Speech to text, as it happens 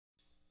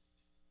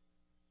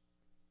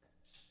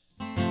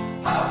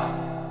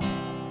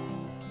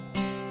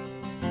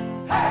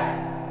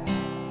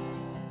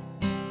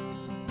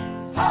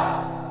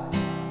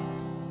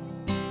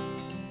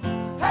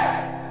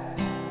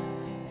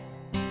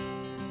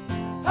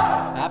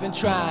I've been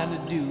trying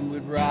to do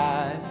it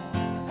right.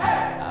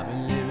 I've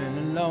been living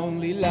a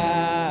lonely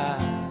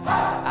life.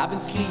 I've been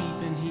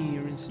sleeping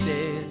here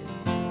instead.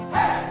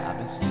 I've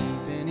been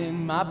sleeping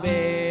in my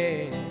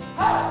bed.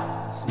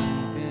 I've been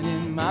sleeping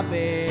in my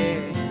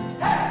bed.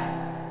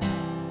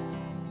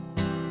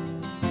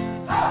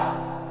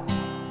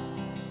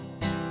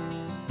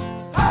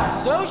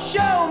 So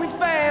show me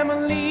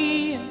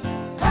family,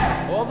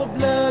 all the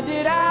blood